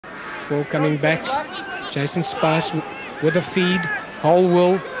Ball coming back. Jason Spice with a feed.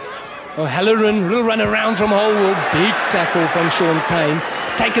 Holwell. O'Halloran will run around from Holwell. Big tackle from Shaun Payne.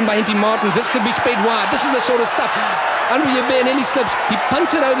 Taken by Henty Martins. This could be sped wide. This is the sort of stuff. André Joubert nearly slips. He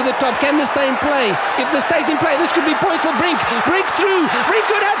punts it over the top. Can this stay in play? If this stays in play, this could be points for Brink. Brink through. Brink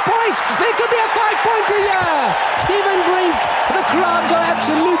could have points. There could be a 5-pointer here. Stephen Brink. The crowd got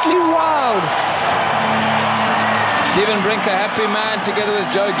absolutely wild. Stephen Brink, a happy man, together with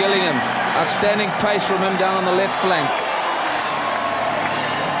Joe Gillingham. Outstanding pace from him down on the left flank.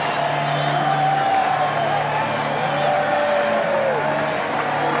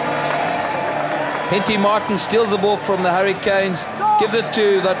 Henty Martin steals the ball from the Hurricanes, gives it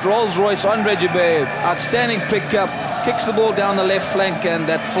to that Rolls Royce André Joubert. Outstanding pickup, kicks the ball down the left flank, and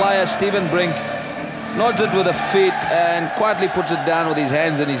that flyer Stephen Brink nods it with a feet and quietly puts it down with his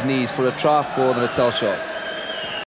hands and his knees for a try for the Natal Sharks.